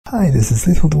Hi, this is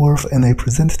Little Dwarf and I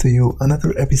present to you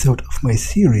another episode of my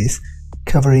series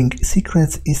covering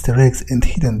secrets, Easter eggs and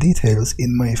hidden details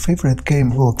in my favorite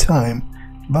game of all time,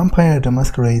 Vampire the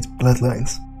Masquerade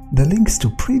Bloodlines. The links to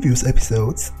previous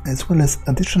episodes, as well as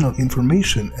additional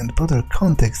information and broader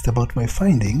context about my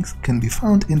findings, can be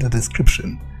found in the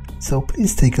description, so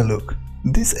please take a look.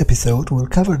 This episode will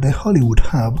cover the Hollywood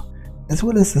hub, as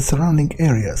well as the surrounding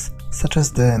areas, such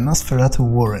as the Nosferatu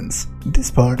Warrens. This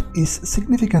part is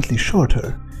significantly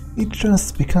shorter. It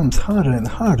just becomes harder and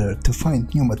harder to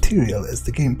find new material as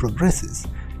the game progresses,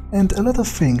 and a lot of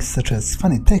things such as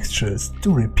funny textures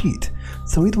do repeat,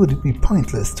 so it would be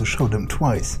pointless to show them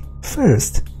twice.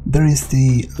 First, there is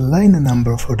the line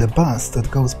number for the bus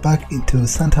that goes back into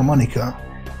Santa Monica,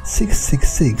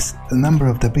 666, the number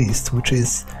of the beast, which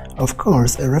is of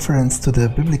course a reference to the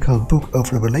biblical book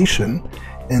of Revelation,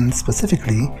 and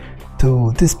specifically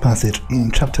to this passage in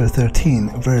chapter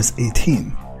 13 verse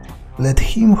 18. Let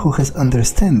him who has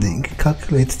understanding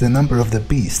calculate the number of the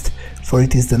beast, for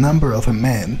it is the number of a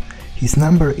man. His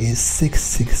number is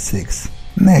 666.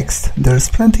 Next, there's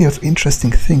plenty of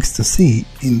interesting things to see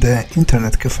in the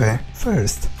internet cafe.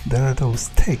 First, there are those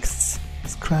texts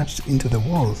scratched into the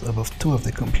walls above two of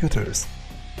the computers.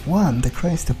 One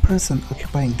decries the person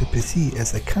occupying the PC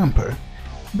as a camper,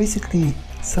 basically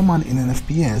someone in an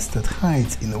FPS that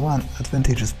hides in one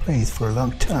advantageous place for a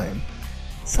long time.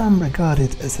 Some regard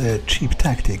it as a cheap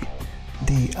tactic.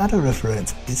 The other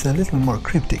reference is a little more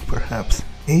cryptic perhaps.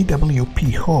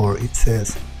 AWP Whore, it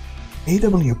says.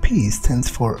 AWP stands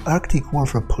for Arctic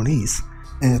Warfare Police,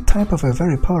 a type of a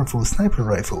very powerful sniper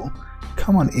rifle,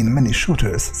 common in many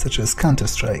shooters such as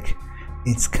Counter-Strike.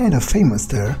 It's kind of famous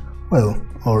there, well,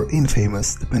 or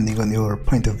infamous depending on your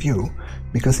point of view,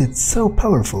 because it's so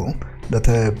powerful that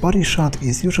a body shot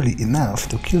is usually enough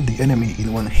to kill the enemy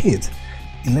in one hit,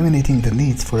 eliminating the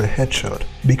needs for a headshot.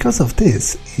 Because of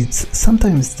this, it's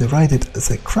sometimes derided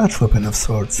as a crutch weapon of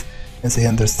sorts, as I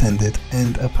understand it,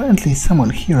 and apparently someone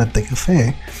here at the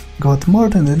cafe got more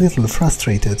than a little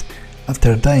frustrated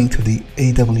after dying to the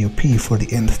AWP for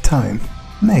the nth time.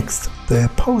 Next,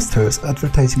 the posters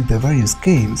advertising the various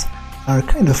games are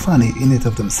kind of funny in it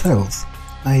of themselves.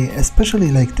 I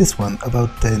especially like this one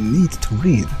about the need to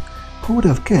read. Who would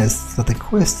have guessed that a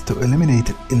quest to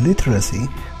eliminate illiteracy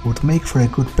would make for a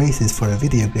good basis for a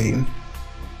video game?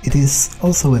 It is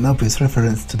also an obvious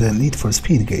reference to the Need for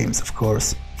Speed games, of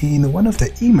course. In one of the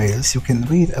emails you can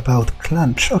read about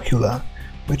Count Chocula,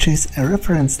 which is a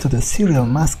reference to the serial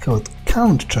mascot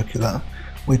Count Chocula,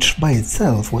 which by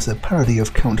itself was a parody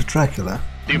of Count Dracula.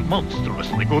 The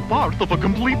monstrously good part of a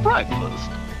complete breakfast.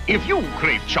 If you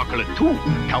crave chocolate too,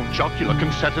 Count Chocula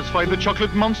can satisfy the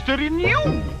chocolate monster in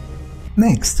you.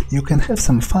 Next, you can have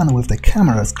some fun with the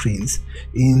camera screens,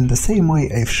 in the same way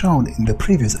I've shown in the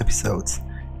previous episodes.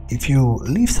 If you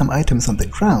leave some items on the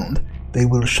ground, they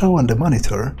will show on the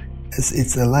monitor, as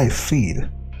it's a live feed.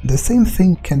 The same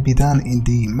thing can be done in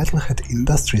the Metalhead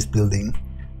Industries building.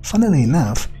 Funnily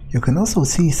enough, you can also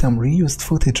see some reused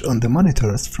footage on the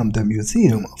monitors from the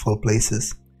museum of all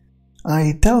places.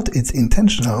 I doubt it's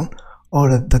intentional,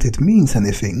 or that it means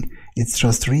anything, it's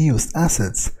just reused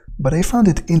assets, but I found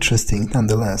it interesting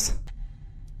nonetheless.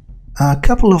 A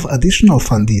couple of additional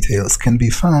fun details can be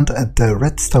found at the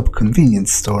Red Stop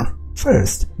convenience store.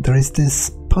 First, there is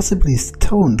this possibly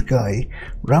stoned guy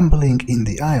rambling in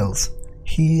the aisles.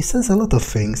 He says a lot of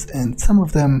things, and some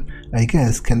of them, I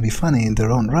guess, can be funny in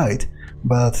their own right,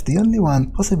 but the only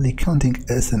one possibly counting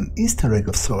as an Easter egg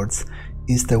of sorts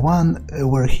is the one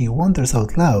where he wonders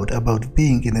out loud about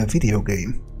being in a video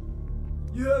game.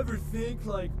 You ever think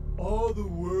like all the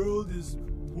world is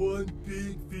one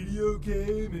big video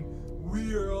game and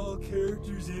we are all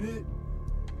characters in it?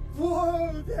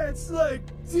 Whoa, that's like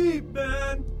deep,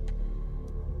 man!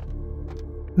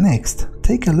 Next,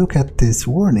 take a look at this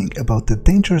warning about the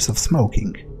dangers of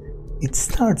smoking. It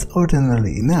starts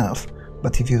ordinarily enough,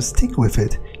 but if you stick with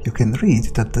it, you can read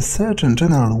that the Surgeon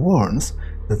General warns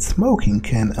that smoking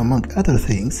can, among other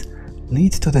things,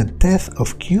 lead to the death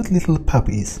of cute little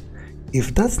puppies.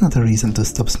 If that's not a reason to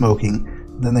stop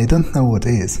smoking, then I don't know what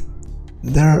is.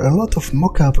 There are a lot of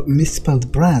mock-up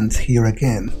misspelled brands here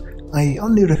again. I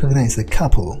only recognize a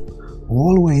couple.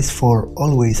 Always for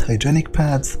Always Hygienic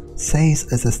Pads,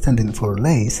 Says as a stand-in for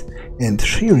Lace, and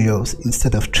Cheerios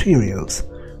instead of Cheerios.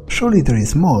 Surely there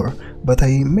is more, but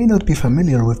I may not be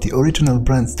familiar with the original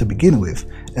brands to begin with,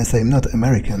 as I'm not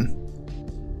American.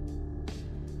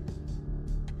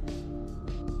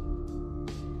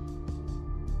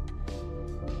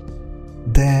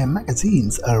 The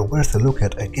magazines are worth a look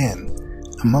at again,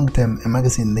 among them a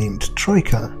magazine named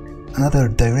Troika, another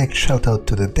direct shout out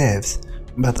to the devs,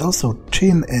 but also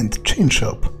chin and chin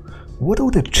shop. What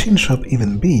would a chin shop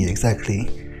even be exactly?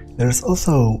 There's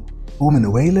also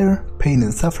Woman Wailer, Pain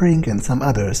and Suffering, and some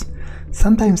others.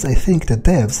 Sometimes I think the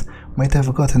devs might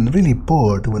have gotten really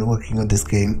bored when working on this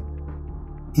game.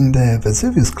 In the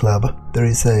Vesuvius Club there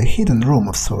is a hidden room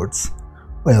of sorts.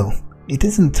 Well, it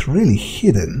isn't really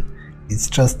hidden, it's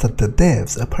just that the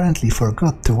devs apparently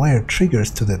forgot to wire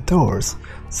triggers to the doors,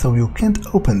 so you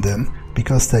can't open them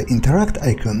because the interact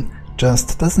icon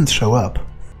just doesn't show up.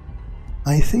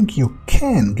 I think you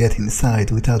can get inside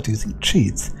without using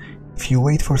cheats if you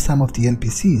wait for some of the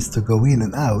NPCs to go in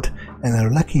and out and are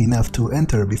lucky enough to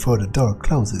enter before the door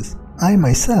closes. I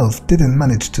myself didn't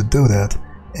manage to do that,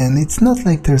 and it's not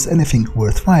like there's anything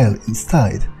worthwhile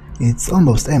inside, it's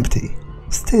almost empty.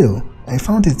 Still, I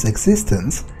found its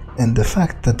existence and the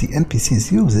fact that the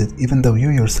NPCs use it even though you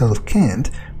yourself can't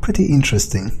pretty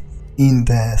interesting. In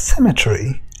the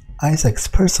cemetery, Isaac's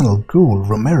personal ghoul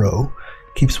Romero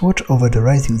keeps watch over the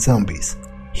rising zombies.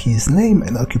 His name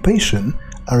and occupation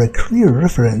are a clear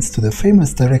reference to the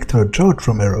famous director George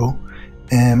Romero,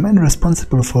 a man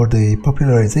responsible for the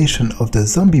popularization of the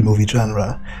zombie movie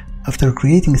genre after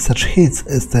creating such hits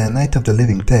as The Night of the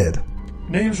Living Dead.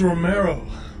 Name's Romero.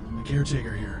 I'm the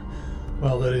caretaker here.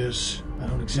 Well, that is, I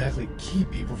don't exactly keep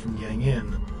people from getting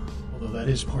in, although that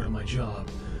is part of my job.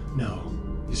 No,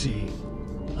 you see,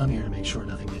 I'm here to make sure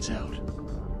nothing gets out.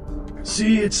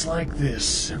 See, it's like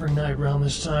this. Every night around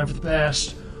this time for the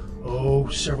past,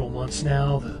 several months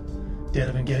now, the dead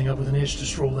have been getting up with an itch to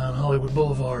stroll down Hollywood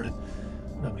Boulevard.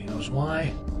 Nobody knows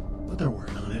why, but they're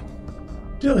working on it.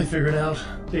 Till they figured out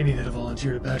they needed a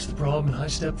volunteer to patch the problem, and I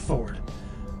stepped forward.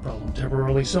 Problem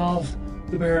temporarily solved,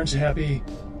 the Baron's happy,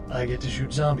 I get to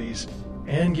shoot zombies,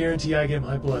 and guarantee I get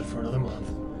my blood for another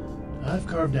month. I've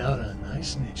carved out a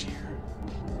nice niche here.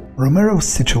 Romero's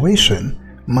situation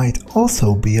might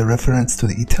also be a reference to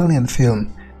the Italian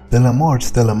film De la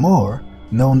Morte de l'Amore,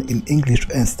 known in English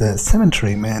as The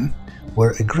Cemetery Man,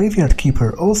 where a graveyard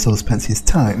keeper also spends his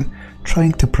time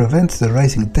trying to prevent the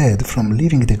rising dead from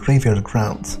leaving the graveyard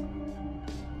grounds.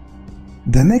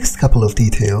 The next couple of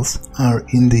details are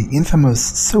in the infamous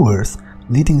sewers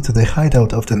leading to the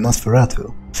hideout of the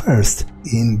Nosferatu. First,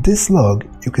 in this log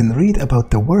you can read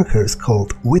about the workers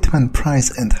called Whitman,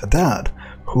 Price and Haddad,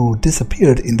 who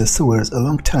disappeared in the sewers a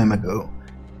long time ago.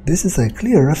 This is a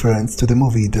clear reference to the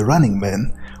movie The Running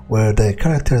Man, where the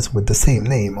characters with the same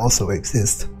name also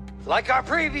exist. Like our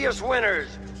previous winners,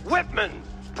 Whitman,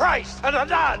 Price and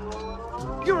Haddad.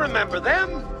 You remember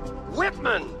them?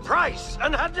 Whitman, Price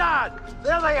and Haddad.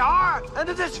 There they are, and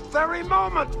at this very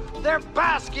moment, they're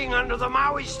basking under the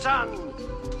Maui sun.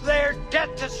 They're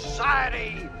dead to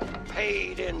society,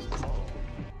 paid in full.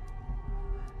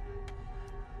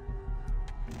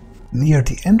 Near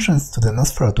the entrance to the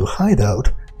Nosferatu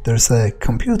hideout, there's a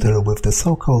computer with the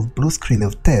so-called blue screen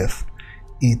of death.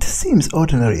 It seems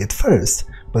ordinary at first,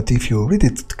 but if you read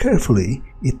it carefully,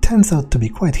 it turns out to be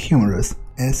quite humorous.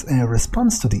 As a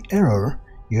response to the error,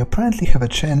 you apparently have a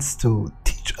chance to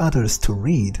teach others to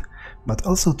read, but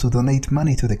also to donate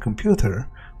money to the computer,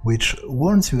 which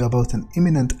warns you about an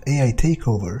imminent AI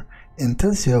takeover and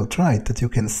tells you outright that you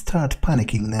can start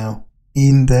panicking now.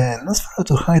 In the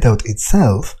Nosferatu hideout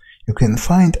itself, you can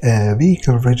find a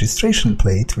vehicle registration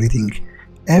plate reading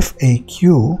FAQ-UALL.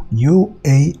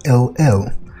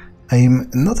 I'm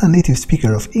not a native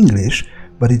speaker of English,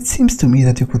 but it seems to me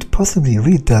that you could possibly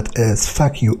read that as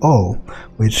fuck you all,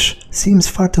 which seems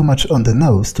far too much on the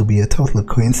nose to be a total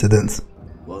coincidence.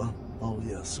 What? Oh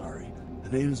yeah, sorry. The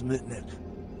name's Mitnick.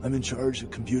 I'm in charge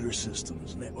of computer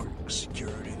systems, network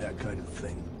security, that kind of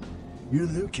thing. You're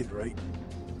the new kid, right?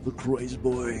 The crazy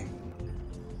boy.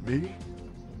 Me?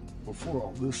 Before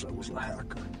all this, I was a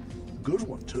hacker. Good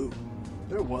one, too.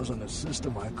 There wasn't a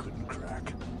system I couldn't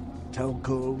crack.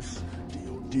 Telcos,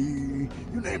 DOD, you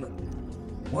name it.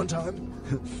 One time,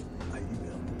 I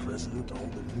emailed the president all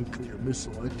the nuclear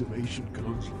missile activation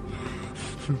codes.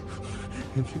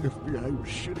 And the FBI was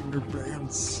shitting their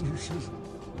pants.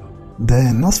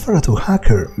 The Nosferatu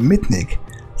hacker, Mitnick,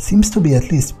 seems to be at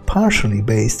least partially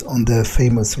based on the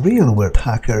famous real-world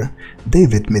hacker,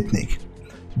 David Mitnick.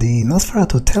 The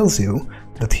Nosferatu tells you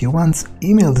that he once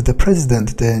emailed the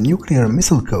president the nuclear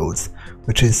missile codes,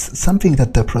 which is something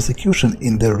that the prosecution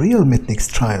in the real Mitnick's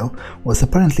trial was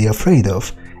apparently afraid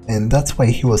of, and that's why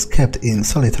he was kept in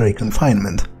solitary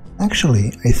confinement.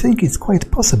 Actually, I think it's quite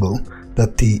possible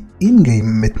that the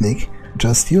in-game Mitnick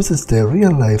just uses the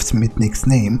real-life Mitnick's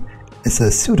name as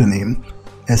a pseudonym,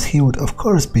 as he would of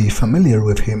course be familiar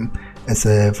with him as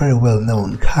a very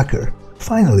well-known hacker.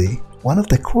 Finally, one of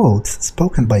the quotes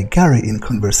spoken by Gary in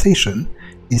conversation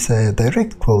is a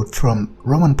direct quote from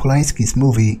Roman Polanski's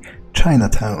movie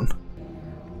Chinatown.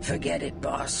 Forget it,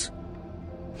 boss.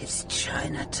 It's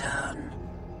Chinatown.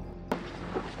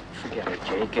 Forget it,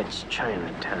 Jake. It's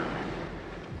Chinatown.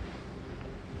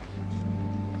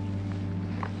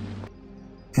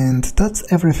 And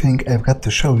that's everything I've got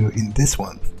to show you in this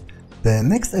one. The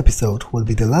next episode will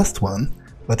be the last one,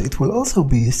 but it will also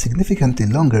be significantly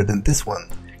longer than this one,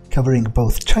 covering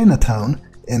both Chinatown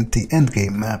and the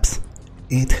endgame maps.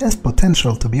 It has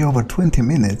potential to be over 20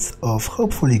 minutes of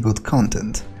hopefully good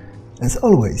content. As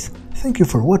always, thank you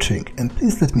for watching and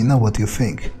please let me know what you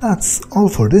think. That's all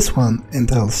for this one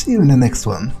and I'll see you in the next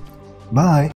one. Bye!